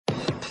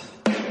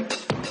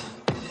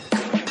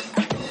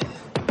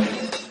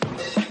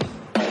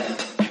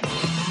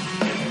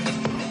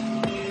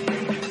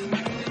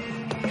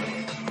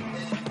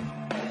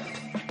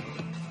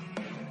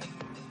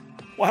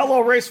Well,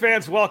 hello, race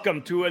fans.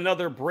 Welcome to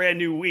another brand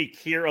new week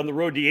here on the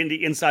Road to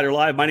Indy Insider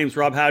Live. My name is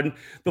Rob Howden,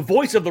 the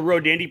voice of the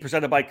Road to Indy,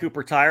 presented by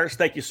Cooper Tires.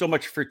 Thank you so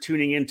much for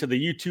tuning in to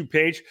the YouTube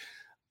page.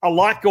 A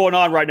lot going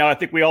on right now. I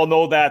think we all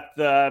know that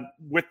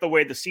with the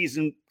way the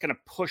season kind of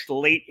pushed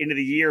late into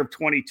the year of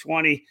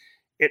 2020,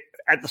 it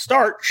at the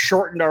start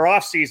shortened our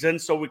off season,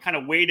 so we kind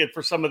of waited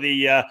for some of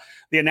the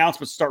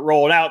announcements to start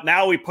rolling out.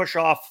 Now we push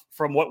off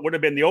from what would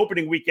have been the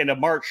opening weekend of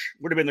March,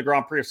 would have been the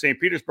Grand Prix of St.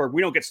 Petersburg.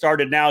 We don't get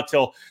started now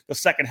till the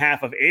second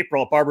half of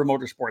April at Abel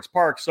Motorsports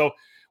Park. So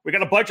we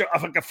got a bunch of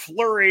like a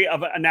flurry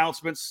of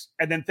announcements,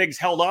 and then things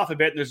held off a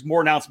bit, and there's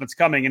more announcements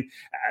coming. And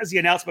as the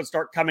announcements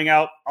start coming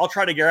out, I'll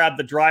try to grab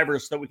the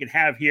drivers so that we can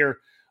have here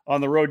on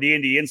the Road to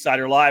Indy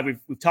Insider Live. We've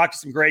talked to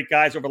some great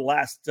guys over the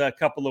last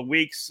couple of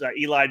weeks.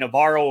 Eli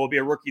Navarro will be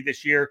a rookie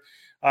this year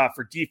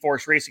for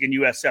D-Force Racing in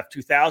USF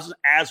 2000,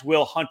 as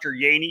will Hunter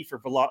Yaney for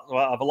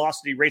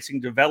Velocity Racing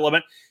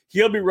Development.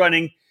 He'll be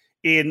running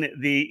in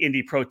the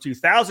Indy Pro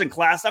 2000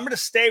 class. I'm going to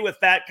stay with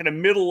that kind of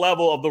middle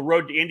level of the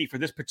Road to Indy for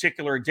this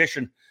particular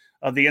edition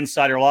of the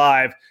Insider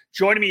Live.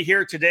 Joining me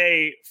here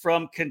today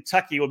from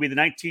Kentucky will be the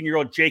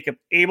 19-year-old Jacob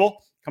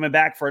Abel, coming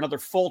back for another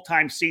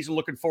full-time season.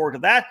 Looking forward to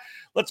that.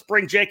 Let's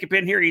bring Jacob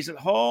in here. He's at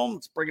home.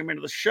 Let's bring him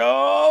into the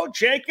show.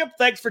 Jacob,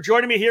 thanks for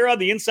joining me here on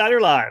the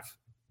Insider Live.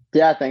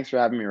 Yeah, thanks for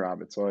having me,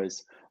 Rob. It's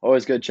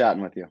always good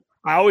chatting with you.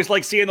 I always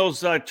like seeing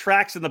those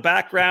tracks in the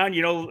background.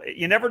 You know,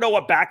 you never know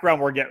what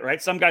background we're getting,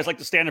 right? Some guys like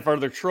to stand in front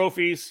of their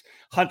trophies.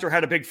 Hunter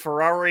had a big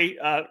Ferrari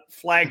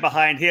flag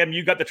behind him.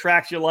 You got the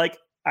tracks you like.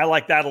 I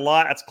like that a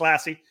lot. That's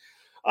classy.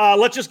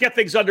 Let's just get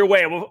things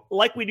underway. Well,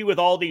 like we do with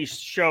all these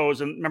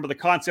shows, and remember the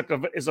concept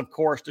is, of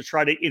course, to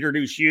try to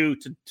introduce you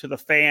to the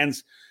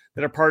fans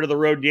that are part of the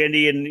Road to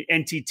Indy and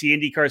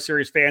NTT IndyCar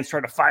Series fans,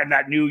 trying to find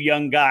that new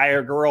young guy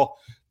or girl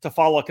to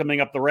follow coming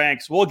up the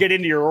ranks. We'll get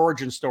into your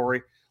origin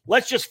story.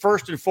 Let's just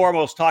first and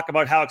foremost talk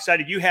about how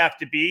excited you have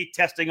to be.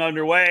 Testing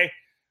underway,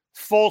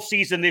 full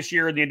season this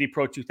year in the Indy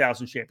Pro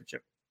 2000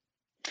 Championship.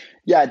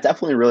 Yeah,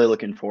 definitely really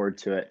looking forward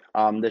to it.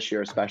 This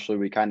year especially,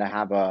 we kind of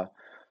have a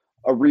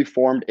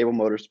reformed Abel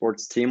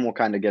Motorsports team. We'll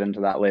kind of get into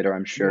that later,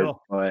 I'm sure.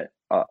 But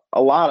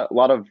a lot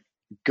of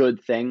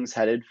good things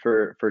headed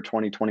for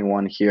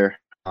 2021 here.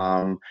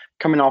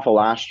 Coming off of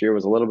last year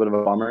was a little bit of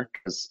a bummer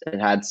because it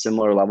had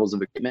similar levels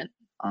of equipment.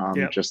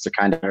 Just to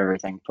kind of have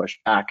everything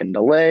pushed back and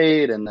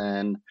delayed. And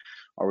then,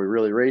 are we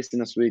really racing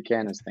this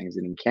weekend? Is things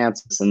getting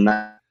canceled and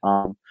that?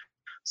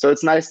 So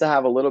it's nice to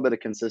have a little bit of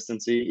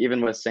consistency,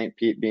 even with St.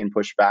 Pete being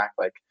pushed back.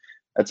 Like,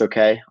 that's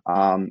okay.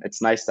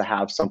 It's nice to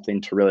have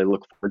something to really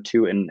look forward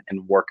to and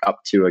work up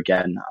to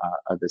again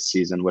this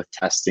season with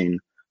testing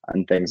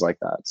and things like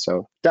that.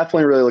 So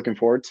definitely really looking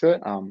forward to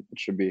it. It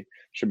should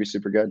be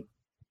super good.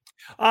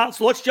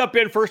 So let's jump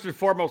in first and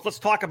foremost. Let's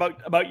talk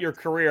about your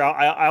career.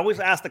 I always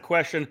ask the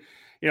question,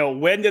 you know,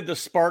 when did the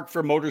spark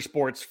for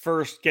motorsports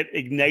first get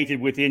ignited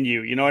within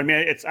you? You know what I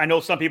mean? I know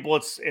some people,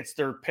 it's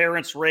their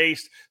parents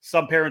raced.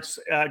 Some parents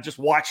just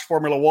watched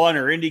Formula One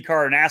or IndyCar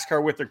or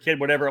NASCAR with their kid,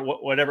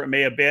 whatever it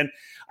may have been.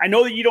 I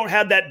know that you don't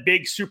have that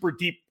big, super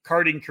deep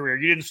karting career.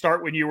 You didn't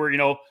start when you were,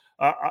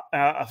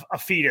 a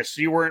fetus.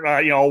 You weren't,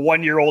 a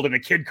 1-year-old in a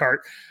kid kart.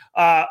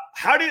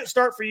 How did it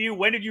start for you?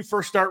 When did you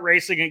first start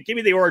racing? And give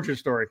me the origin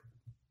story.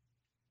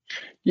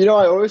 You know,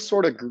 I always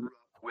sort of grew up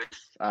with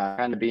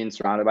kind of being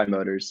surrounded by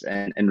motors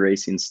and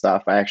racing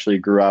stuff. I actually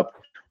grew up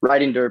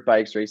riding dirt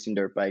bikes, racing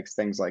dirt bikes,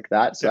 things like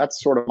that. So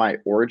that's sort of my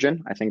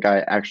origin. I think I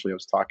actually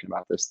was talking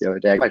about this the other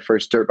day. My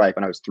first dirt bike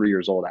when I was 3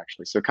 years old,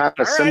 actually. So kind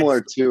of similar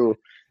to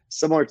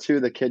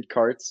the kid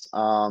karts.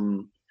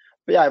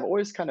 But yeah, I've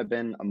always kind of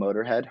been a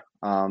motorhead.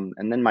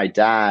 And then my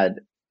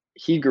dad,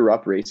 he grew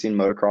up racing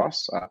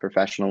motocross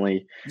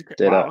professionally,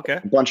 did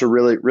a bunch of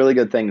really, really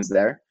good things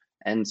there.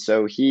 And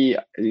so he's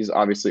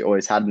obviously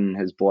always had it in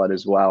his blood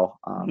as well.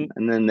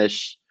 And then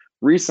this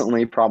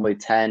recently, probably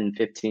 10,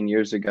 15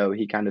 years ago,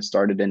 he kind of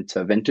started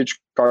into vintage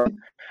karting.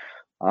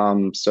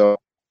 So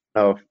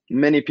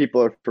many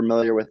people are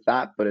familiar with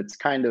that, but it's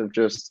kind of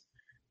just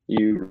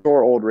you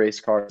store old race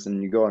cars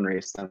and you go and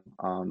race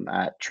them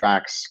at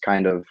tracks,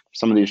 kind of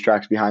some of these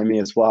tracks behind me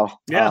as well.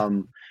 Yeah.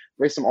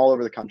 Race them all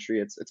over the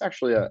country. It's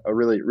actually a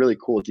really, really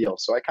cool deal.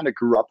 So I kind of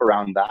grew up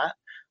around that.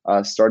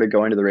 Started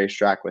going to the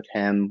racetrack with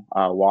him,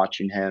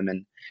 watching him,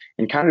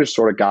 and kind of just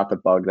sort of got the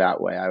bug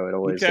that way. I would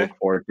always look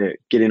forward to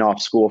getting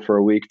off school for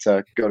a week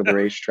to go to the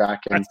racetrack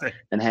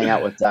and hang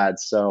out with dad.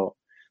 So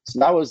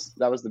that was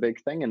the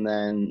big thing. And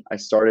then I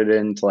started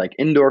into like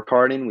indoor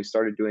karting. We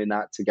started doing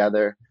that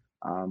together.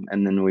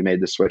 And then we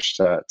made the switch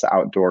to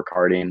outdoor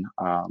karting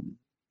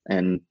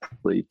in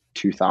probably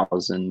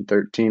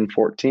 2013,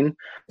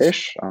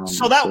 14-ish.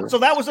 So that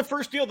was the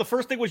first deal. The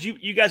first thing was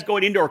you guys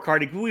going indoor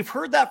karting. We've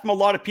heard that from a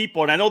lot of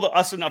people, and I know that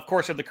us and of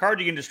course in the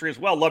karting industry as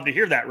well love to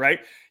hear that, right?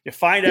 You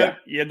find out,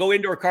 you go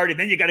indoor karting,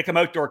 then you got to come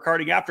outdoor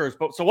karting afterwards.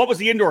 But so what was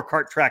the indoor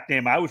kart track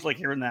name? I always like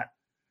hearing that.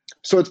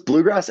 So it's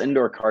Bluegrass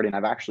Indoor Karting.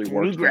 I've actually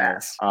worked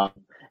there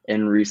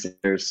in recent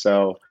years.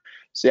 So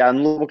yeah,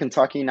 in Louisville,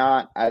 Kentucky,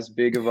 not as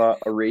big of a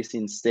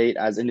racing state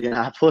as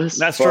Indianapolis.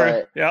 That's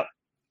true. Yep.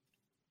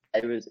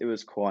 it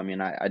was cool. I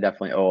mean, I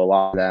definitely owe a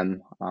lot of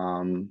them.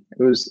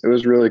 It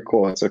was really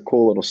cool. It's a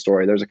cool little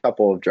story. There's a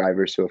couple of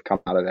drivers who have come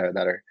out of there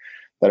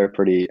that are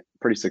pretty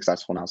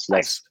successful now. So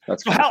Nice.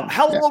 that's So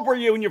how old were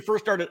you when you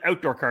first started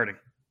outdoor karting?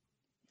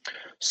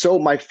 So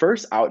my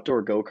first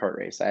outdoor go-kart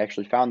race, I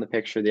actually found the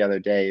picture the other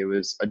day. It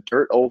was a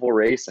dirt oval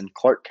race in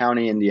Clark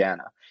County,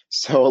 Indiana.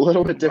 So a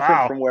little bit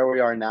different from where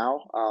we are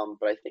now.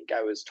 But I think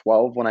I was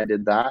 12 when I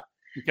did that.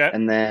 Okay.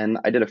 And then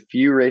I did a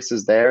few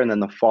races there. And then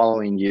the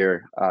following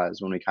year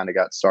is when we kind of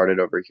got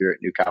started over here at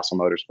Newcastle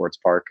Motorsports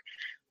Park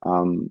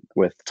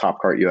with Top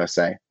Kart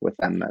USA with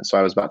them. So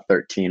I was about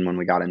 13 when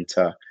we got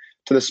into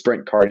the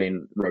sprint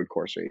karting road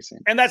course racing.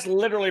 And that's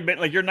literally been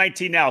like, you're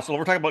 19 now. So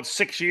we're talking about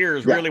 6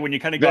 years really when you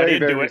kind of got into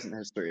very it. Recent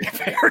history.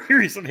 Very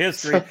recent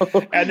history.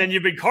 So, and then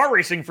you've been car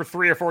racing for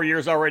 3 or 4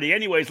 years already.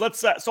 Anyways,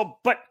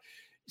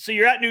 so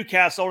you're at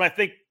Newcastle, and I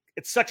think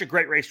it's such a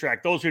great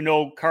racetrack. Those who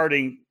know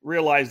karting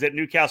realize that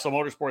Newcastle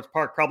Motorsports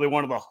Park, probably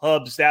one of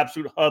the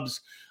absolute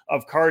hubs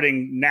of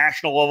karting,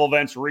 national level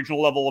events,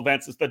 regional level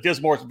events. The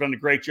Dismores have done a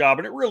great job,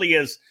 and it really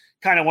is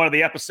kind of one of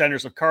the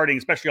epicenters of karting,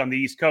 especially on the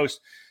East Coast.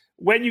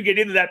 When you get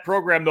into that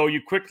program, though,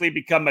 you quickly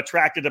become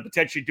attracted to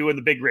potentially doing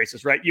the big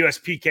races, right?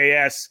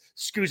 USPKS,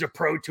 SCUSA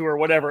Pro Tour,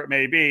 whatever it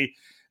may be.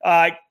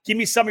 Give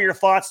me some of your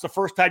thoughts the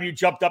first time you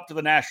jumped up to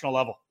the national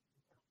level.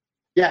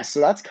 Yeah, so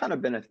that's kind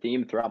of been a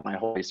theme throughout my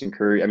whole racing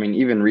career. I mean,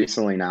 even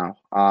recently now,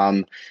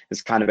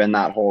 it's kind of been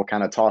that whole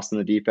kind of toss in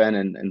the deep end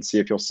and see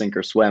if you'll sink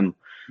or swim.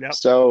 Yep.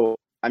 So,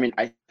 I mean,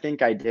 I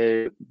think I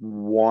did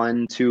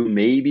 1, 2,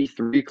 maybe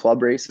 3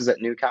 club races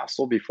at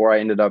Newcastle before I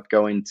ended up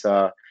going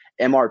to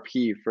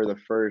MRP for the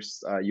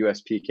first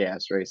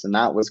USPKS race. And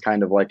that was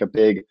kind of like a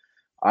big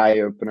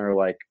eye opener,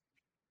 like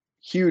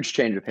huge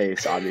change of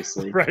pace,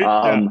 obviously. Right.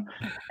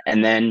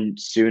 And then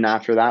soon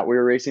after that, we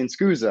were racing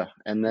SCUSA,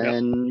 and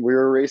then we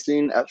were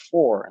racing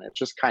F4. And it's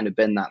just kind of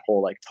been that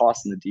whole like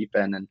toss in the deep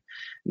end and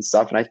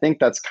stuff. And I think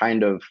that's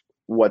kind of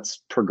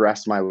what's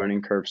progressed my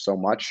learning curve so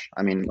much.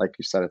 I mean, like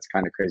you said, it's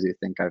kind of crazy to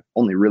think I've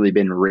only really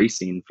been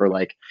racing for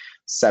like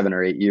 7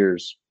 or 8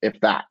 years, if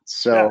that.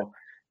 So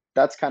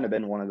that's kind of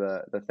been one of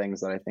the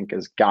things that I think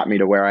has got me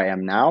to where I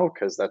am now,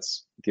 because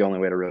that's the only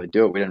way to really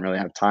do it. We didn't really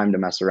have time to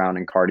mess around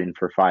in karting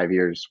for 5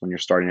 years when you're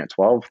starting at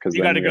 12, because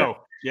you got to go.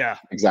 Yeah,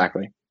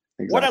 exactly.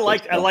 What I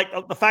like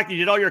the fact that you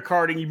did all your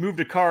karting, you moved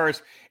to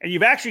cars, and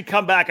you've actually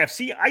come back.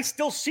 I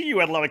still see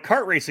you at a lot of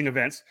kart racing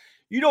events.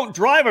 You don't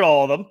drive at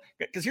all of them,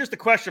 because here's the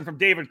question from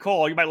David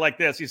Cole. You might like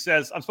this. He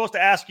says, I'm supposed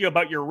to ask you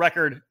about your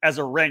record as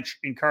a wrench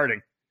in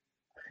karting.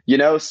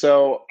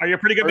 So are you a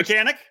pretty good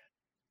mechanic?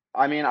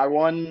 I mean, I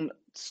won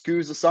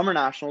SCUSA Summer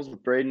Nationals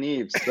with Braden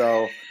Eves.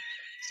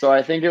 So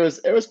I think it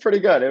was pretty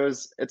good.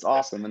 It's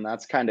awesome. And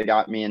that's kind of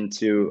got me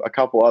into a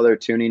couple other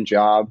tuning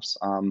jobs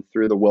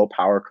through the Will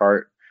Power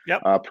Kart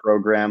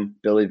program.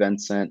 Billy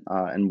Vincent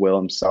and Will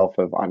himself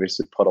have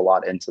obviously put a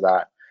lot into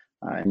that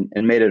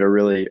and made it a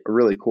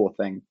really cool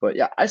thing. But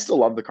yeah, I still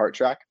love the kart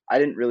track. I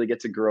didn't really get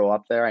to grow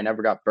up there. I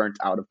never got burnt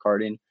out of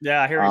karting.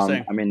 Yeah, I hear you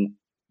saying. I mean,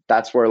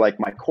 that's where like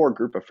my core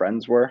group of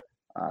friends were.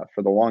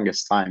 For the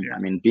longest time. I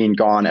mean, being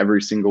gone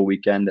every single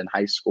weekend in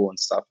high school and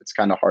stuff, it's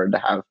kind of hard to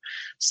have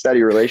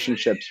steady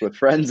relationships with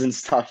friends and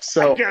stuff.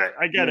 So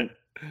I get it.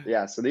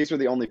 Yeah. So these were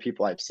the only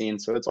people I've seen.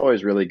 So it's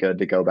always really good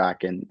to go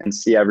back and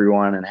see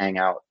everyone and hang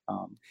out.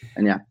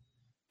 And yeah.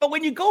 But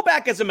when you go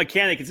back as a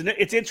mechanic,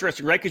 it's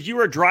interesting, right? Because you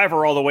were a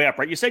driver all the way up,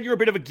 right? You said you're a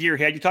bit of a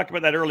gearhead. You talked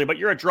about that earlier, but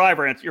you're a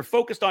driver and you're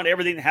focused on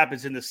everything that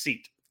happens in the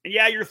seat. And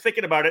yeah, you're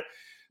thinking about it.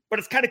 But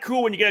it's kind of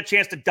cool when you get a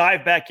chance to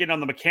dive back in on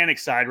the mechanic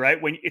side,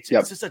 right? When it's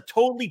just a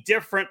totally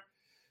different.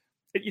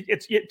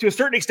 It's to a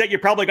certain extent, you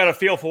probably got a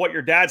feel for what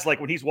your dad's like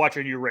when he's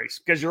watching you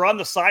race, because you're on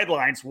the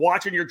sidelines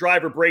watching your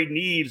driver Braden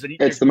Eves, and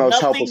it's the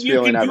most helpless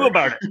feeling ever. Do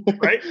about it,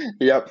 right?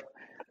 Yep.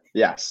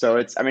 Yeah. So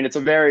it's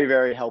a very,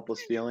 very helpless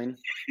feeling.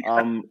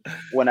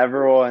 When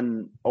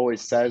everyone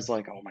always says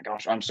like, "Oh my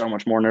gosh, I'm so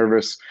much more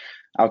nervous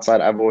outside,"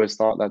 I've always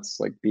thought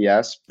that's like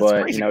BS.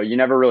 But you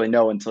never really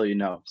know until you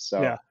know.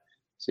 So yeah.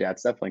 So yeah,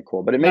 it's definitely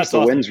cool, but it makes the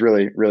wins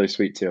really, really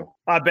sweet too.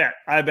 I bet.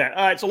 All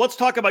right, so let's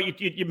talk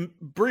about you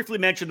briefly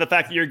mentioned the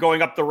fact that you're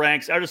going up the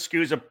ranks out of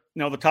SCUSA,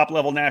 the top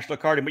level national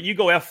karting, but you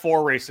go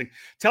F4 racing.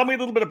 Tell me a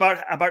little bit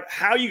about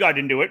how you got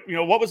into it.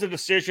 What was the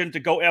decision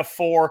to go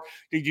F4?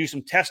 Did you do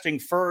some testing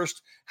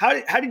first? How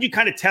did you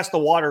kind of test the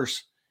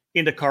waters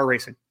into car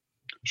racing?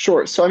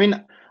 Sure. So I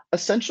mean,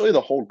 essentially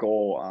the whole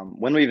goal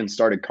when we even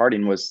started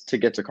karting was to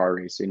get to car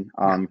racing,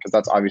 because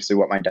that's obviously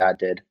what my dad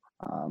did.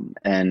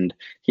 And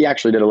he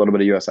actually did a little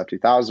bit of USF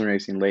 2000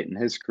 racing late in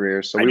his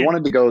career. So we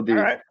wanted to go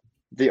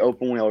the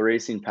open wheel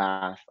racing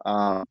path.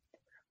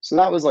 So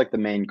that was like the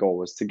main goal,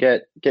 was to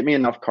get me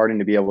enough karting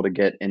to be able to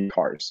get in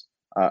cars,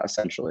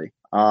 essentially.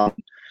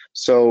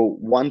 So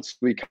once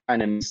we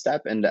kind of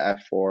step into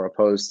F4,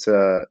 opposed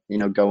to,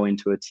 going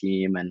to a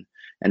team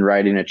and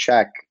writing a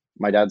check,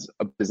 my dad's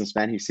a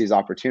businessman. He sees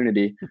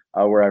opportunity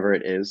wherever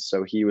it is.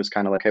 So he was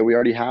kind of like, hey, we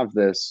already have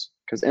this,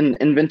 because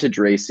in vintage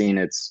racing,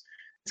 it's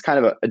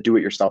kind of a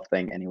do-it-yourself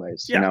thing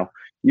anyways,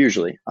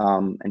 usually.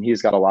 And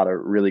he's got a lot of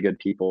really good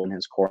people in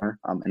his corner,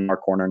 in our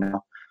corner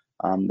now.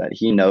 that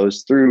he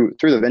knows through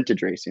the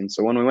vintage racing.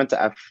 So when we went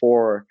to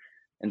F4,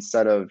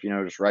 instead of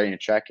just writing a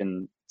check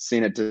and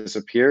seeing it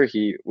disappear,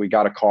 we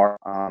got a car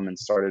and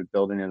started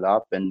building it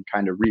up and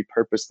kind of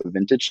repurposed the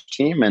vintage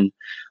team and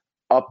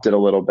upped it a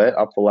little bit,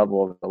 up the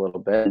level of it a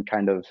little bit, and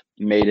kind of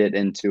made it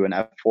into an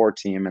F4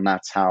 team. And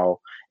that's how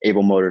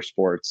Abel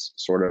Motorsports,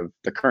 sort of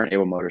the current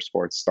Abel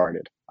Motorsports,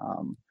 started.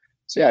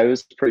 So yeah, it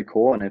was pretty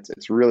cool, and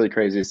it's really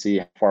crazy to see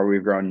how far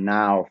we've grown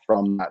now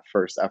from that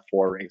first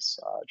F4 race,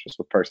 just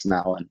with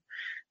personnel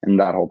and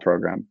that whole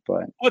program.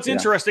 But what's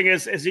interesting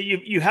is that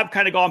you have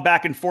kind of gone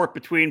back and forth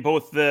between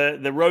both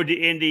the Road to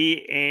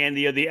Indy and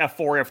the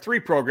F4,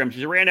 F3 programs.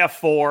 You ran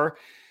F4,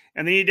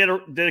 and then you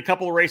did a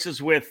couple of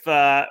races with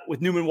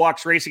Newman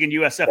Walks Racing in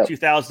USF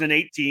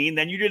 2018.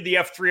 Then you did the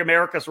F3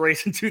 Americas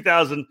race in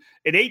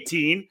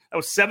 2018. That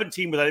was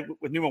 17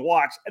 with Newman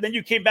Walks. And then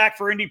you came back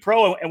for Indy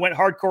Pro and went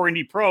hardcore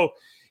Indy Pro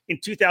in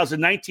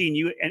 2019.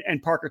 You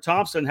and Parker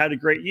Thompson had a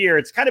great year.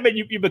 It's kind of been,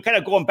 you've been kind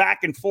of going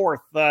back and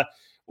forth.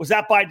 Was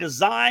that by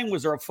design?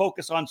 Was there a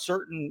focus on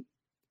certain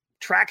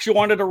tracks you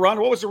wanted to run?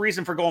 What was the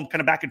reason for going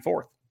kind of back and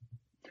forth?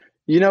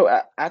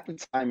 At the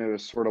time, it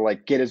was sort of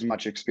like, get as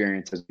much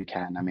experience as we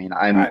can. I mean,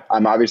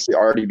 I'm obviously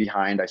already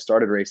behind. I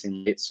started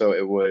racing late, so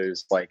it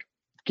was like,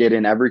 get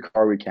in every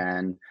car we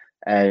can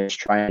and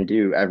try and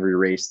do every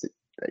race that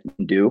you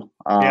can do.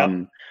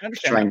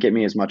 Try and get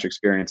me as much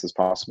experience as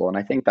possible. And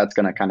I think that's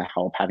going to kind of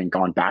help, having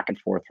gone back and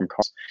forth from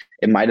cars.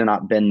 It might have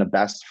not been the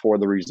best for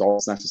the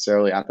results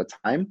necessarily at the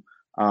time,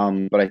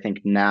 but I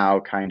think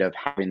now kind of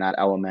having that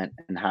element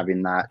and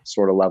having that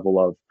sort of level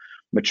of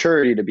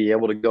maturity to be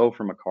able to go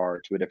from a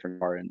car to a different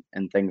car and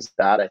things like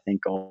that, I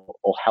think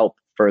will help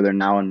further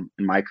now in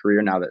my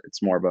career, now that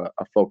it's more of a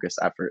focus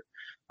effort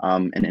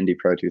in Indy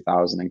Pro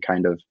 2000 and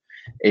kind of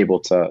able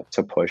to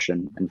push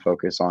and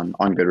focus on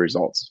good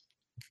results.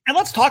 And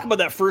let's talk about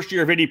that first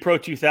year of Indy Pro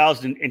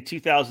 2000 in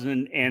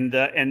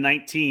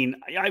 2019.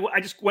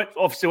 I just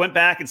went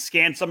back and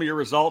scanned some of your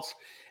results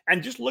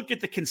and just looked at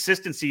the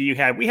consistency you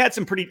had. We had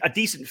a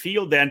decent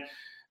field then.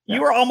 You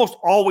were almost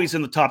always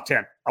in the top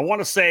 10. I want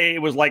to say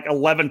it was like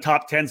 11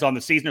 top 10s on the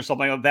season or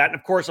something like that. And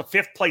of course, a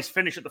 5th place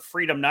finish at the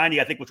Freedom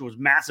 90, I think, which was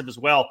massive as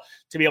well,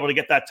 to be able to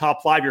get that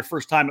top 5 your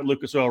first time at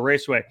Lucas Oil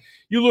Raceway.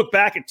 You look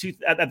back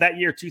at that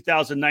year,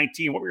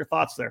 2019. What were your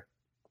thoughts there?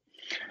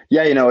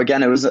 Yeah,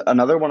 again, it was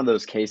another one of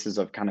those cases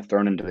of kind of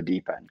thrown into the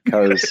deep end,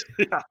 because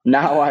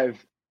now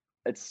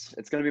it's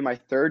going to be my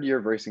 3rd year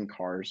of racing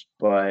cars,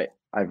 but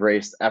I've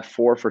raced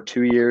F4 for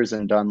 2 years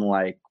and done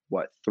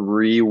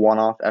 3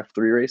 one-off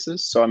F3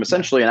 races. So I'm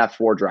essentially an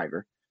F4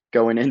 driver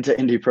going into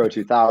Indy Pro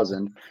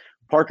 2000.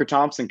 Parker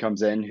Thompson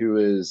comes in, who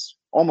is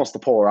almost the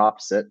polar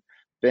opposite,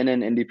 been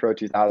in Indy Pro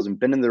 2000,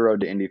 been in the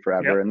Road to Indy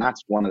forever. Yep. And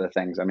that's one of the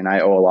things, I mean, I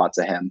owe a lot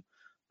to him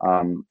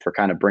for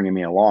kind of bringing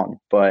me along.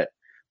 But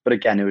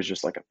again, it was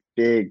just like a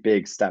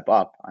big step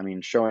up. I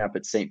mean, showing up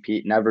at St.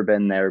 Pete, never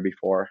been there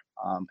before.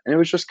 And it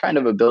was just kind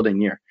of a building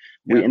year.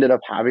 Yep. We ended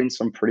up having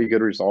some pretty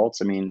good results.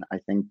 I mean, I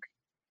think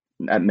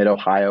at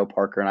Mid-Ohio,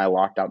 Parker and I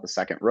locked out the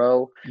 2nd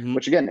row,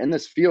 which again, in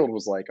this field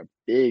was like a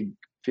big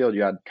field.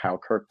 You had Kyle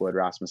Kirkwood,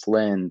 Rasmus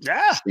Lind,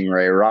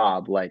 Stingray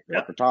Robb,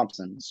 Parker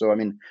Thompson. So, I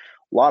mean,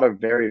 a lot of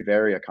very,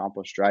 very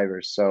accomplished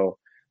drivers. So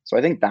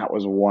I think that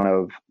was one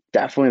of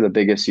definitely the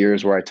biggest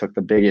years where I took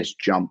the biggest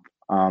jump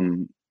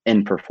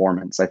in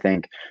performance, I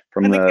think,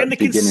 from the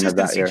beginning of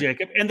that year.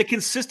 Jacob, and the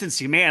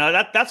consistency,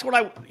 man, that's what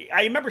I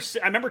remember.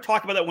 I remember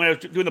talking about that when I was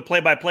doing the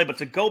play-by-play, but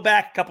to go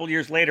back a couple of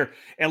years later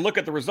and look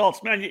at the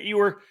results, man,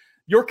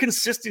 your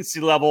consistency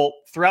level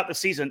throughout the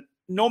season,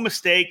 no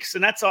mistakes.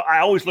 And I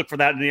always look for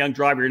that in a young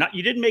driver.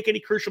 You didn't make any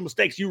crucial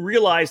mistakes. You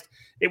realized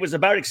it was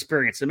about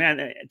experience. And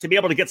man, to be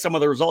able to get some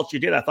of the results you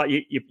did, I thought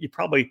you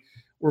probably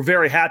were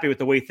very happy with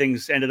the way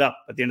things ended up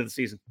at the end of the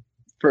season.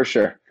 For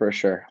sure.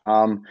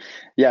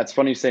 Yeah, it's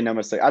funny you say no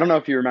mistake. I don't know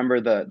if you remember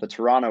the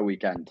Toronto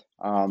weekend.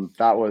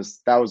 That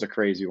was a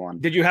crazy one.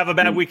 Did you have a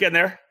bad weekend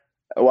there?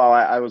 Well,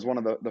 I was one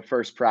of the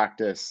first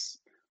practice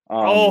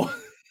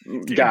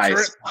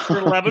guys. For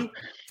 11?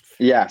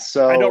 Yeah,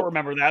 so I don't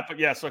remember that, but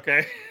yes,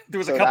 okay. There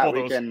was a couple of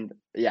those. Weekend,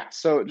 yeah,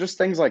 so just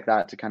things like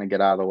that to kind of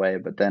get out of the way,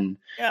 but then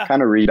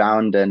kind of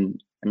rebound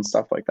and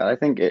stuff like that. I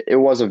think it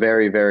was a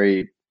very,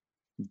 very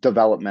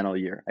developmental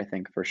year, I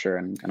think, for sure,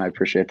 and I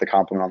appreciate the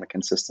compliment on the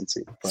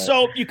consistency. But.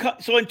 So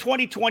in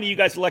 2020, you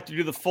guys elected to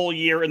do the full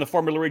year in the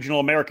Formula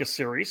Regional America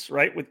Series,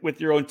 right, with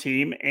your own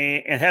team,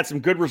 and had some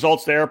good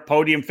results there,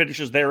 podium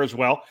finishes there as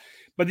well.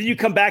 But then you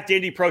come back to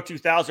Indy Pro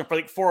 2000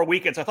 for 4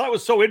 weekends. I thought it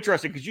was so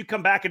interesting because you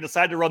come back and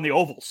decide to run the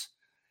ovals.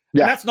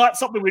 Yeah. And that's not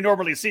something we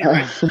normally see,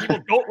 right? People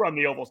don't run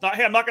the ovals.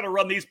 Hey, I'm not going to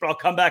run these, but I'll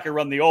come back and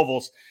run the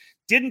ovals.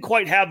 Didn't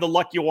quite have the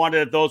luck you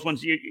wanted at those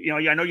ones.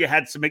 I know you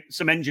had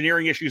some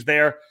engineering issues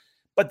there.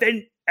 But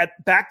then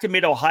back to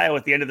Mid-Ohio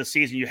at the end of the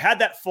season, you had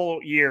that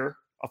full year,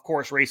 of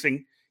course,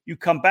 racing. You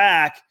come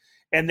back,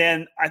 and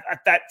then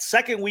at that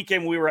second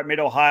weekend we were at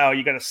Mid-Ohio,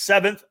 you got a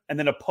 7th and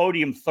then a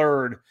podium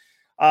 3rd.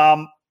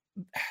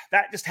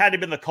 That just had to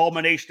have been the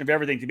culmination of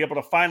everything to be able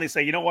to finally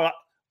say, you know what,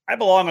 I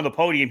belong on the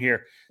podium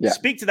here. Yeah.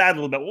 Speak to that a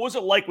little bit. What was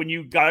it like when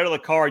you got out of the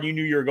car and you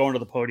knew you were going to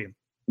the podium?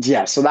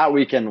 Yeah, so that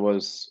weekend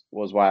was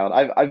wild.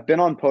 I've been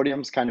on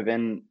podiums kind of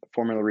in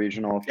Formula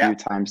Regional a few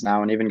times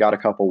now, and even got a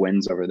couple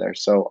wins over there.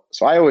 So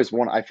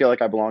I feel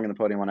like I belong in the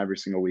podium on every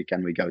single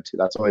weekend we go to.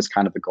 That's always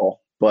kind of the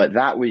goal. But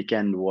that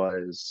weekend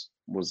was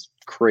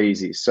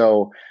crazy.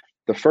 So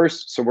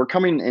we're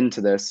coming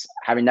into this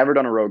having never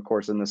done a road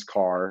course in this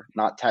car,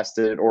 not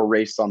tested or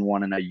raced on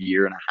one in a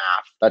year and a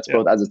half. That's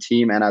both as a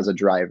team and as a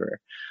driver.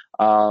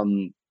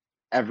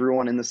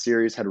 Everyone in the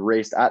series had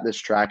raced at this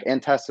track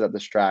and tested at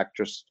this track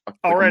just a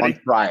month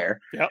prior.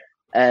 Yep.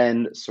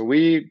 And so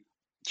we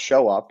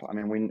show up. I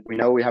mean, we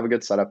know we have a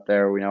good setup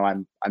there. We know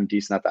I'm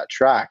decent at that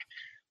track,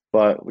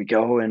 but we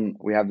go and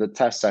we have the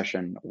test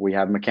session. We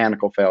have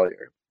mechanical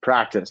failure,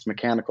 practice,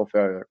 mechanical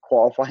failure,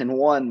 qualifying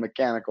 1,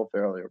 mechanical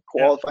failure,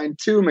 qualifying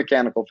 2,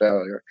 mechanical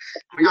failure.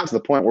 We got to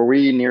the point where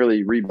we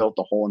nearly rebuilt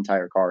the whole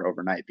entire car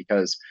overnight,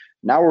 because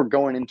now we're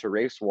going into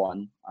race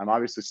 1. I'm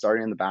obviously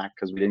starting in the back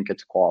because we didn't get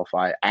to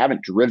qualify. I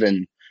haven't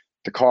driven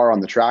the car on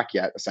the track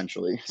yet,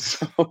 essentially.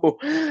 So,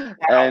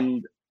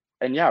 and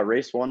yeah,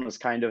 race 1 was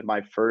kind of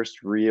my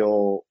first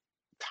real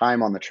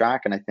time on the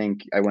track. And I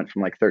think I went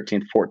from like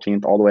 13th,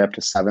 14th, all the way up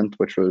to 7th,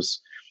 which was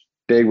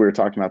big. We were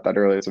talking about that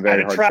earlier. It's a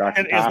very hard track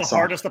to pass on. It's the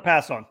hardest to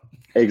pass on.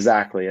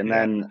 Exactly. And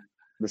then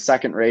the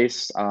second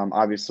race,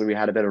 obviously we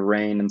had a bit of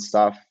rain and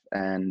stuff,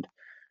 and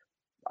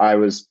I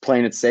was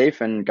playing it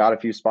safe and got a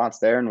few spots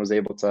there and was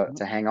able to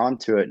hang on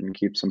to it and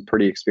keep some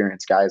pretty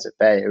experienced guys at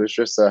bay. It was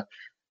just that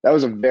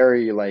was a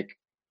very like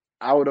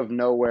out of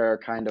nowhere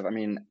kind of, I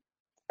mean,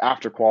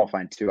 after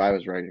qualifying 2, I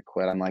was ready to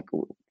quit. I'm like,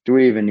 do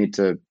we even need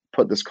to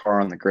put this car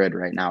on the grid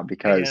right now?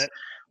 Because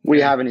we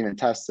haven't even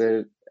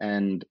tested.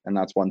 And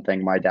that's one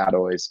thing my dad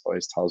always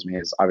tells me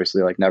is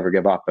obviously like never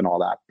give up and all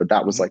that. But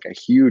that was like a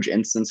huge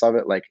instance of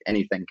it. Like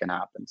anything can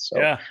happen.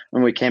 So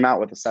when we came out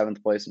with a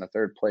 7th place and a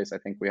 3rd place, I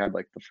think we had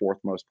like the 4th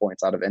most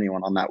points out of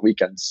anyone on that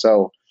weekend.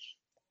 So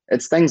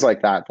it's things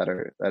like that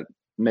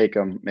make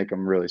them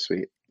really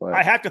sweet. But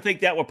I have to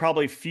think that will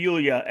probably fuel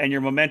you and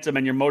your momentum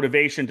and your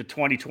motivation to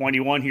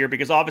 2021 here,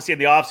 because obviously in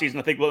the offseason,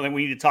 I think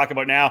we need to talk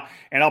about now,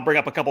 and I'll bring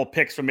up a couple of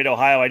picks from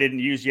Mid-Ohio I didn't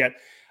use yet.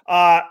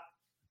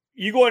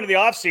 You go into the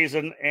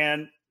offseason,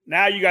 and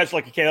now you guys are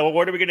like, okay, well,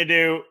 what are we going to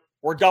do?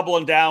 We're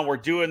doubling down. We're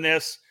doing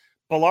this.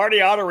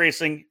 Bilardi Auto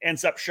Racing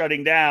ends up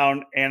shutting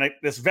down, and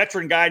this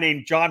veteran guy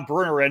named John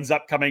Bruner ends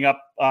up coming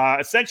up,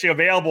 essentially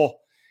available.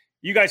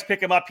 You guys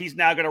pick him up. He's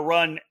now going to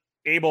run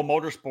Abel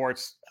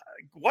Motorsports.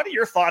 What are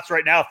your thoughts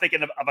right now,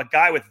 thinking of a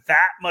guy with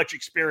that much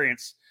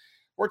experience?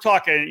 We're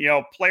talking,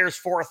 players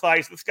fourth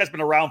ice. This guy's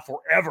been around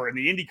forever in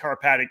the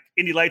IndyCar paddock,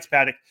 Indy Lights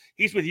paddock.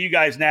 He's with you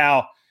guys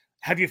now.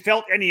 Have you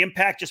felt any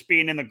impact just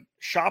being in the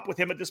shop with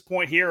him at this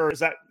point here, or is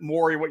that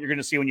more what you're going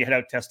to see when you head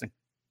out testing?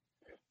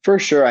 For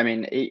sure. I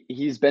mean,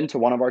 he's been to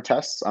one of our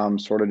tests,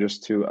 sort of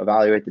just to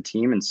evaluate the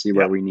team and see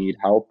where we need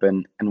help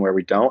and where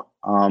we don't.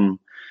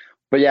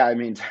 But yeah, I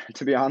mean,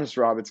 to be honest,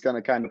 Rob, it's going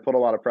to kind of put a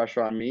lot of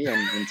pressure on me, and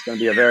it's going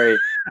to be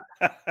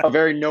a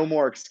very no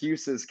more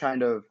excuses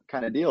kind of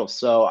deal.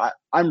 So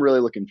I'm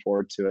really looking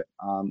forward to it.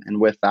 And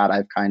with that,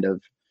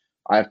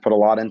 I've put a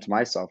lot into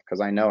myself,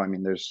 because I know, I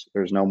mean, there's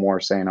no more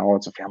saying, oh,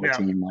 it's a family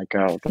team, like,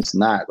 oh, this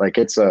and that. Like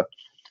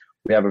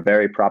we have a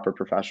very proper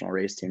professional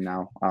race team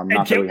now.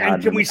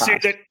 Can we say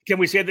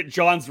that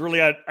John's really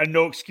a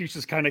no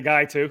excuses kind of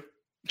guy too?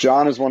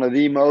 John is one of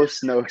the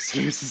most no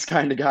excuses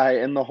kind of guy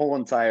in the whole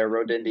entire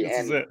Road Indy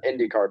and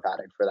IndyCar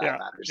paddock for that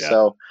matter. Yeah.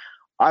 So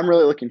I'm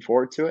really looking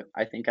forward to it.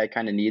 I think I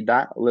kind of need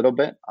that a little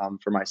bit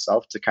for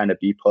myself to kind of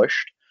be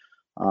pushed.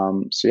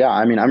 So yeah,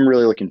 I mean, I'm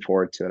really looking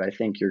forward to it. I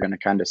think you're going to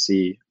kind of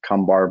see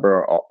come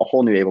Barber a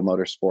whole new Abel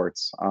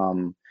Motorsports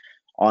on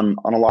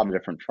a lot of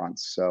different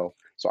fronts. So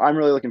I'm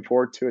really looking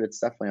forward to it. It's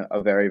definitely a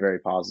very, very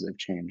positive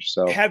change.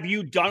 So have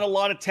you done a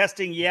lot of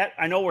testing yet?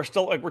 I know we're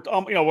still like, what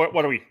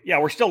are we? Yeah,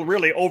 we're still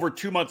really over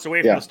 2 months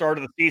away from the start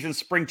of the season.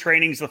 Spring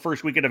training's the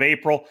first weekend of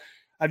April.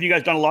 Have you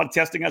guys done a lot of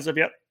testing as of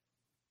yet?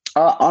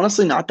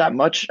 Honestly, not that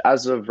much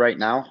as of right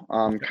now.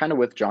 Kind of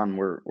with John,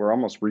 we're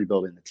almost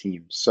rebuilding the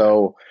team.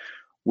 So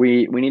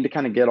we need to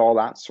kind of get all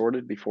that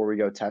sorted before we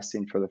go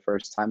testing for the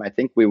first time. I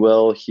think we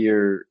will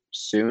here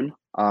soon.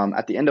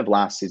 At the end of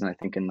last season, I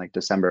think in like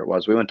December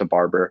we went to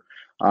Barber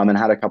and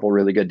had a couple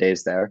really good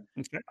days there.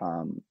 Okay.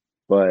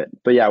 But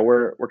yeah,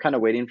 we're kind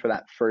of waiting for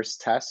that first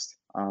test.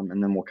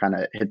 And then we'll kind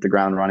of hit the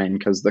ground running,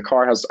 because the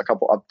car has a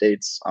couple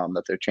updates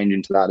that they're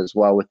changing to that as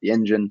well with the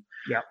engine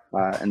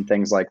and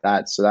things like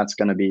that. So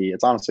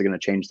it's honestly going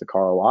to change the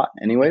car a lot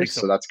anyways.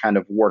 So that's kind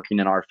of working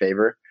in our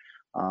favor.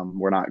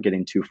 We're not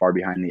getting too far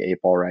behind the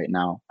 8 ball right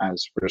now,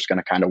 as we're just going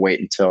to kind of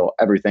wait until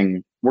we're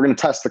going to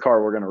test the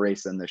car we're going to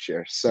race in this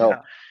year. So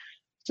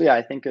yeah,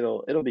 I think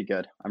it'll be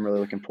good. I'm really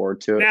looking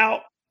forward to it.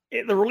 Now,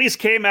 the release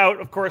came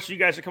out. Of course, you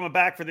guys are coming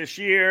back for this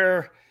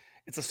year.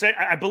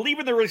 I believe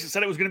in the release it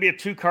said it was going to be a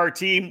 2-car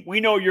team. We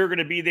know you're going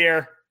to be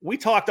there. We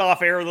talked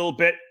off air a little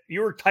bit.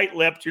 You were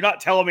tight-lipped. You're not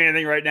telling me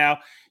anything right now.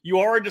 You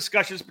are in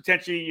discussions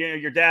potentially,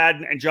 your dad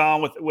and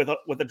John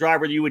with a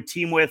driver that you would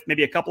team with,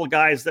 maybe a couple of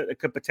guys that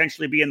could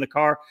potentially be in the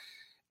car.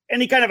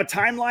 Any kind of a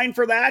timeline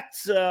for that,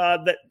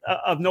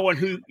 of knowing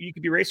who you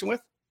could be racing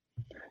with?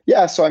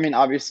 Yeah, so I mean,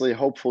 obviously,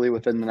 hopefully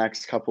within the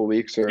next couple of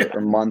weeks Yeah.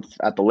 or month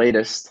at the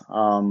latest.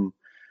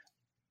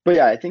 But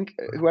yeah, I think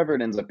whoever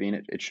it ends up being,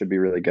 it should be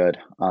really good.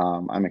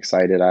 I'm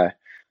excited.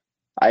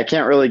 I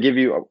can't really give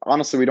you,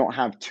 honestly, we don't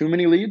have too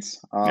many leads.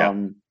 Yeah.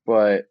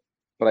 But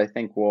I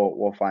think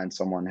we'll find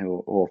someone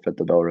who will fit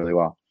the bill really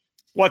well.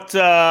 What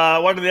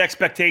are the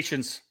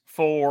expectations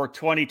for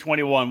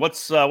 2021?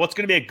 What's going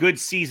to be a good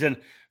season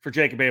for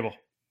Jacob Abel?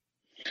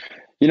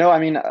 I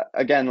mean,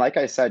 again, like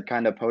I said,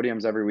 kind of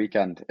podiums every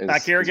weekend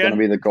is going to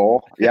be the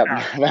goal. Yep,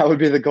 that would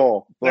be the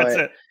goal. But that's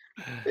it.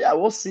 Yeah,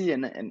 we'll see.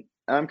 And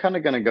I'm kind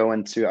of going to go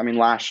into, I mean,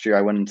 last year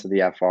I went into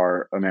the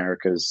FR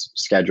America's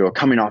schedule,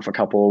 coming off a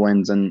couple of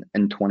wins in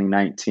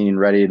 2019,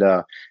 ready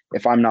to,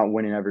 if I'm not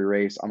winning every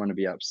race, I'm going to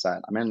be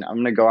upset. I mean, I'm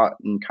going to go out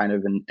and kind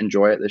of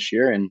enjoy it this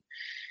year and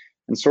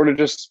sort of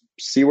just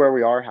see where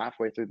we are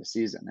halfway through the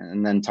season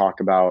and then talk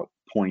about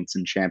points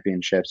and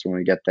championships when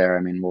we get there.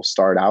 I mean, we'll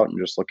start out and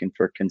just looking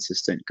for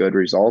consistent, good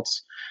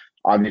results.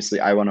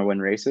 Obviously, I want to win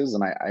races,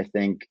 and I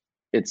think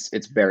it's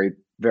very,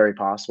 very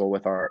possible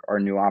with our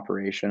new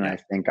operation. Yeah. I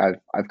think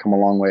I've come a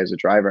long way as a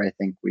driver. I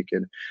think we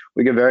could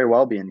very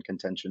well be in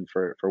contention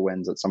for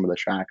wins at some of the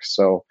tracks.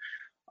 So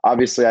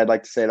obviously, I'd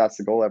like to say that's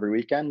the goal every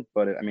weekend.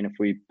 But I mean, if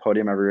we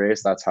podium every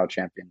race, that's how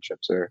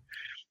championships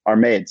are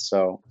made.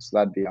 So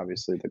that'd be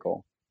obviously the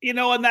goal.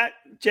 And that,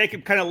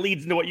 Jacob, kind of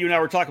leads into what you and I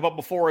were talking about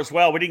before as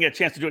well. We didn't get a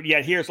chance to do it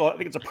yet here, so I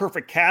think it's a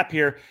perfect cap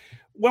here.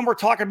 When we're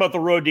talking about the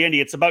road to Indy,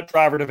 it's about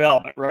driver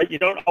development, right? You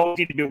don't always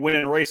need to be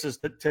winning races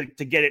to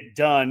get it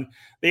done.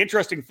 The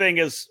interesting thing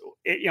is,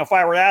 if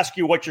I were to ask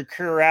you what your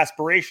career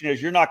aspiration is,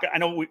 you're not – I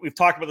know we've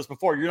talked about this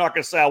before. You're not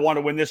going to say, I want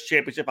to win this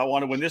championship. I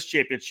want to win this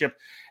championship.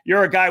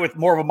 You're a guy with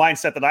more of a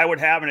mindset that I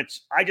would have, and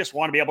I just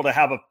want to be able to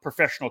have a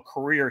professional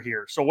career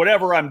here. So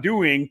whatever I'm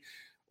doing –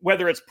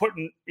 whether it's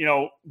putting,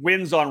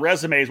 wins on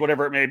resumes,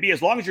 whatever it may be,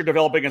 as long as you're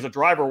developing as a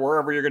driver,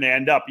 wherever you're going to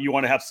end up, you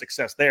want to have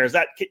success there. Is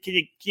that,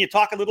 can you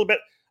talk a little bit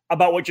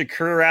about what your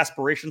career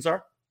aspirations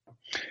are?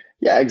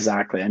 Yeah,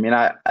 exactly. I mean,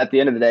 at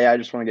the end of the day, I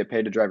just want to get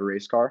paid to drive a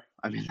race car.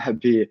 I mean, that'd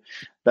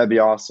be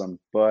awesome.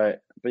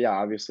 But yeah,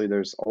 obviously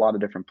there's a lot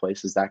of different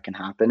places that can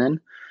happen in.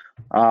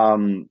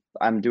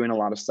 I'm doing a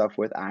lot of stuff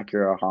with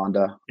Acura,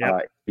 Honda,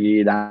 that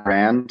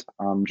brand.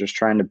 Just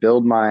trying to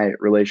build my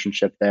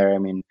relationship there. I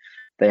mean,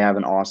 they have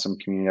an awesome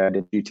community. I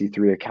did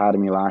GT3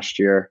 Academy last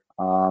year,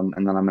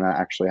 and then I'm going to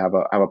actually have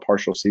a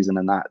partial season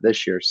in that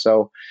this year.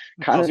 So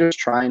kind of just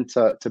trying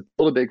to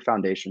build a big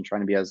foundation,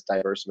 trying to be as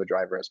diverse of a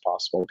driver as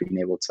possible, being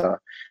able to,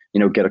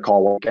 get a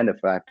call weekend if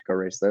I have to go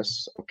race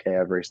this. Okay,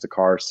 I've raced a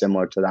car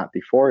similar to that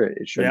before.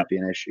 It shouldn't be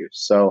an issue.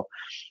 So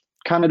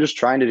kind of just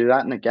trying to do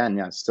that. And again,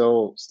 yeah,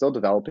 still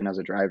developing as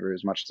a driver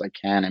as much as I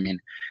can. I mean,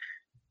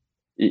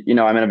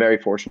 I'm in a very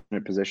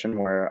fortunate position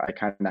where I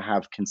kind of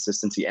have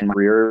consistency in my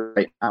career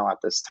right now at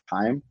this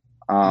time.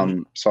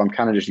 So I'm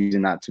kind of just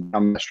using that to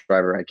become the best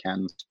driver I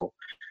can. So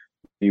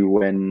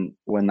when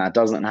that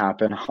doesn't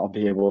happen, I'll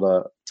be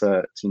able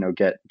to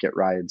get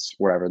rides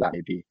wherever that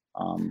may be.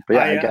 But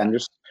yeah, again,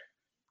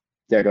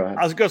 go ahead.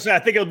 I was going to say, I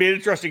think it'll be an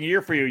interesting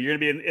year for you. You're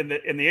going to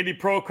be in the Indy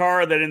Pro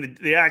car, then in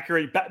the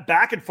Acura,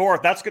 back and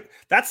forth. That's good.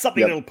 That's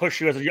something that'll push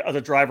you as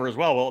a driver as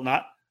well, will it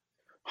not?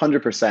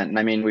 100%. And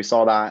I mean, we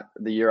saw that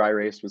the year I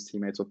raced was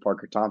teammates with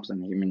Parker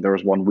Thompson. I mean, there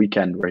was one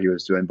weekend where he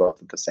was doing both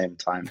at the same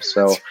time.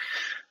 So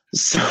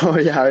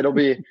yeah, it'll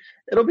be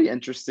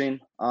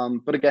interesting.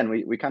 But again,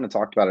 we kind of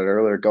talked about it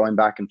earlier. Going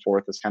back and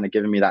forth is kind of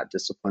giving me that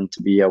discipline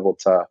to be able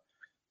to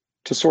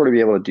sort of be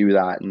able to do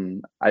that.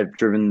 And I've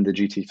driven the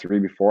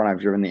GT3 before, and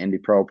I've driven the Indy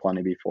Pro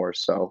plenty before.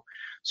 So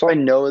I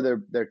know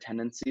their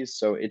tendencies.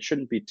 So it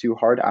shouldn't be too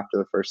hard after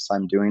the first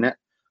time doing it.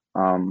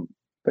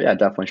 But yeah,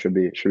 definitely should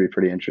be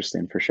pretty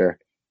interesting for sure.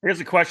 Here's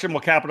a question.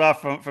 We'll cap it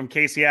off from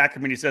Casey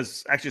Ackerman. He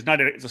says, actually,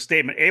 it's a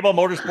statement. Abel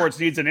Motorsports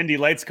needs an Indy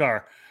Lights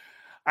car.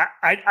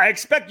 I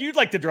expect you'd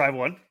like to drive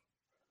one.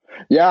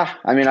 Yeah,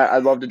 I mean,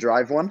 I'd love to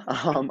drive one.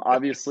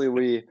 Obviously,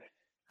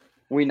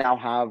 we now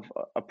have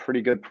a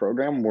pretty good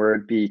program where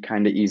it'd be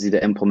kind of easy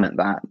to implement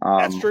that.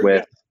 That's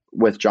true,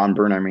 with John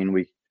Brunner. I mean,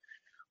 we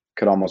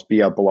could almost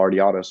be a Belardi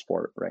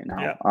Autosport right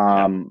now,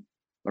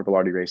 or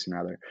Belardi Racing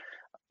rather.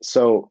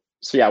 So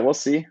yeah, we'll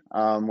see.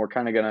 We're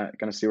kind of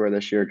gonna see where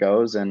this year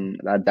goes, and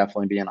that'd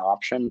definitely be an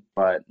option,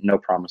 but no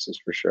promises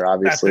for sure.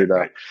 Obviously,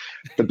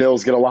 the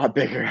bills get a lot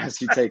bigger as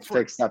you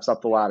take steps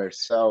up the ladder.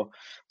 So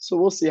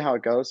we'll see how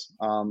it goes.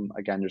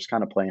 Again, just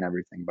kind of playing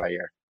everything by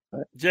ear.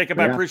 But, Jacob,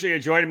 I appreciate you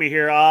joining me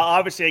here.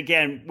 Obviously,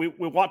 again, we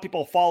want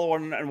people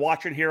following and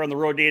watching here on the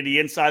Road to Indy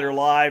Insider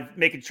Live,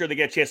 making sure they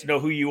get a chance to know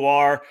who you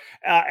are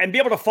and be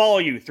able to follow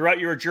you throughout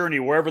your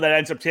journey, wherever that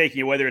ends up taking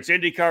you, whether it's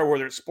IndyCar,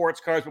 whether it's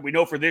sports cars. But we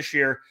know for this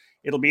year,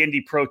 it'll be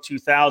Indy Pro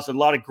 2000. A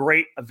lot of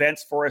great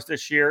events for us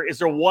this year. Is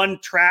there one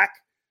track,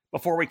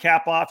 before we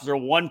cap off, is there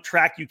one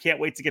track you can't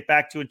wait to get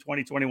back to in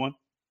 2021?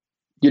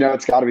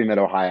 It's got to be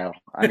Mid-Ohio.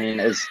 I mean,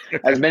 as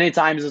many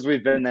times as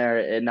we've been there,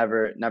 it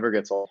never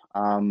gets old.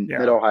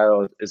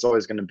 Mid-Ohio is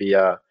always going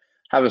to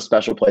have a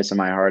special place in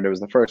my heart. It was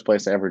the first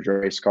place I ever drove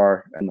a race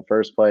car in the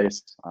first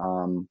place.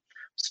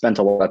 spent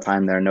a lot of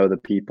time there, know the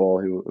people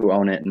who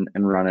own it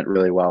and run it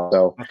really well.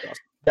 So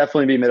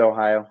definitely be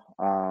Mid-Ohio.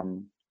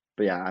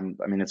 But yeah,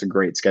 I mean, it's a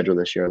great schedule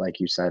this year. Like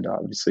you said,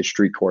 obviously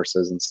street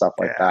courses and stuff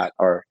like that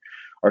are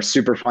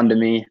super fun to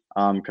me,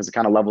 because it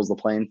kind of levels the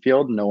playing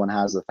field. No one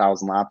has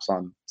 1,000 laps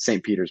on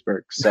St.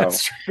 Petersburg. So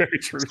that's very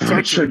true. So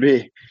it should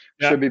be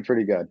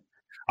pretty good.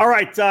 All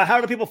right. How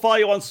do people follow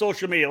you on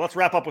social media? Let's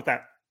wrap up with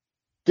that.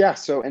 Yeah,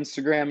 so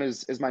Instagram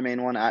is my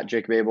main one, at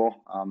Jacob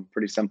Abel.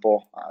 Pretty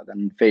simple.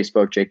 Then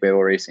Facebook, Jacob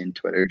Abel Racing.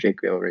 Twitter,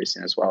 Jacob Abel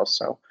Racing as well.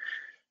 So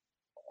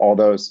all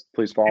those,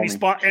 please follow me.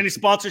 Any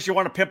sponsors you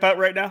want to pimp out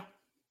right now?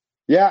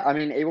 Yeah, I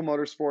mean, Abel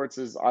Motorsports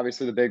is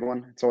obviously the big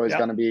one. It's always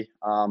going to be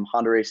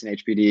Honda Racing,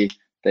 HPD.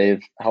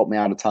 They've helped me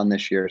out a ton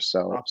this year,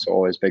 so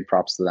always big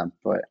props to them.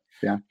 But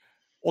yeah.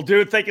 Well,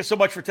 dude, thank you so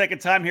much for taking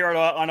time here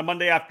on a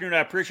Monday afternoon. I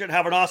appreciate it.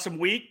 Have an awesome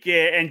week,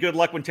 and good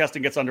luck when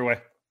testing gets underway.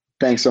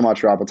 Thanks so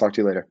much, Rob. I'll talk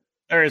to you later.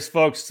 There is,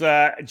 folks.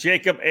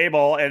 Jacob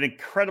Abel, an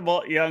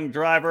incredible young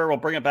driver. We'll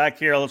bring it back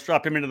here. Let's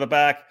drop him into the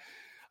back.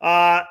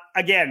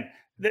 Again,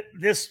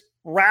 this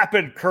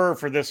rapid curve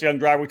for this young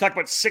driver. We talked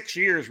about 6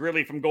 years,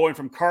 really, from going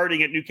from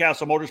karting at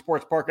Newcastle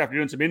Motorsports Park after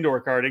doing some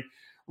indoor karting,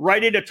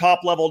 right into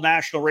top-level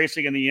national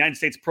racing in the United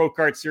States Pro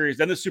Kart Series,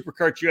 then the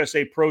SuperKarts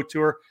USA Pro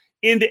Tour,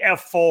 into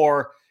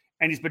F4,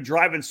 and he's been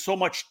driving so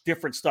much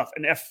different stuff.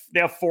 The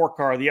F4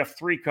 car, the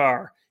F3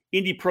 car,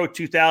 Indy Pro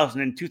 2000.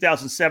 In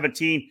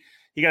 2017,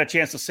 he got a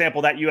chance to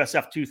sample that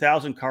USF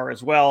 2000 car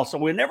as well. So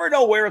we never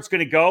know where it's going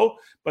to go,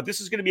 but this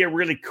is going to be a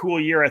really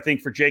cool year, I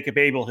think, for Jacob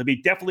Abel. He'll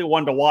be definitely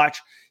one to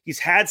watch. He's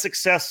had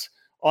success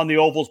on the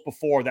ovals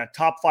before. That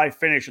top 5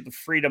 finish at the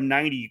Freedom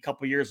 90 a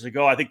couple years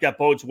ago, I think that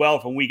bodes well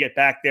when we get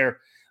back there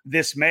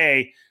this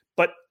May.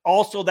 But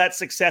also that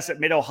success at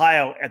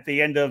Mid-Ohio at the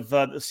end of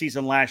the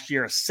season last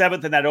year,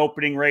 7th in that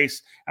opening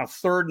race, a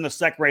 3rd in the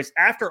second race.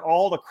 After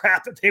all the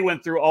crap that they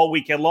went through all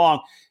weekend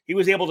long, he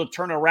was able to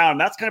turn around.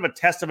 That's kind of a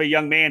test of a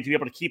young man to be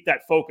able to keep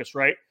that focus,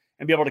 right?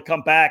 And be able to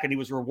come back, and he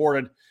was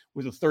rewarded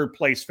with a 3rd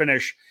place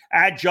finish.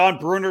 Add John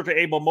Bruner to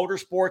Abel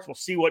Motorsports. We'll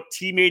see what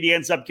teammate he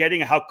ends up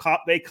getting, how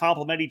they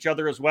complement each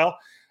other as well.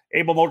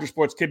 Abel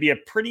Motorsports could be a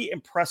pretty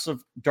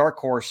impressive dark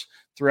horse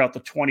throughout the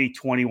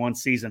 2021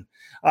 season.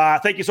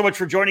 Thank you so much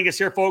for joining us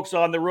here, folks,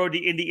 on the Road to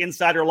Indy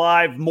Insider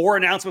Live. More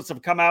announcements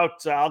have come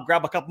out. I'll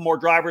grab a couple more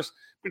drivers.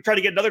 I'm going to try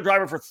to get another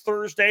driver for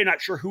Thursday.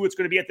 Not sure who it's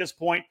going to be at this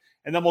point.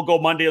 And then we'll go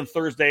Monday and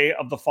Thursday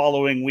of the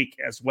following week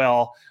as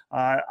well.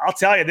 I'll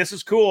tell you, this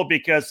is cool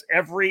because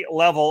every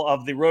level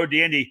of the Road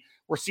to Indy,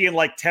 we're seeing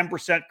like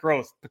 10%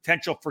 growth,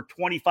 potential for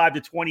 25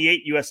 to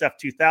 28 USF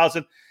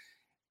 2000.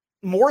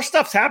 More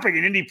stuff's happening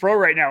in Indy Pro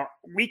right now.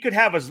 We could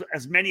have as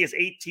many as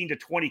 18 to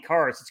 20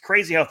 cars. It's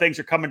crazy how things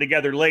are coming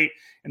together late.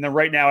 And then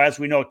right now, as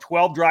we know,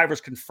 12 drivers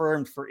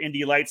confirmed for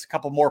Indy Lights, a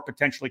couple more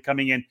potentially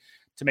coming in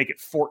to make it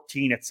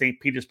 14 at St.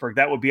 Petersburg.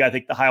 That would be, I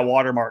think, the high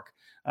water mark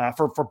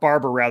for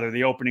Barber, rather,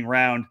 the opening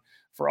round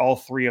for all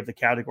 3 of the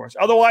categories.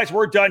 Otherwise,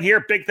 we're done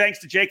here. Big thanks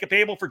to Jacob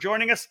Abel for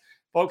joining us.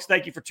 Folks,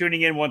 thank you for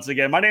tuning in once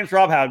again. My name's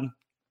Rob Howden.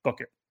 Book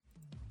it.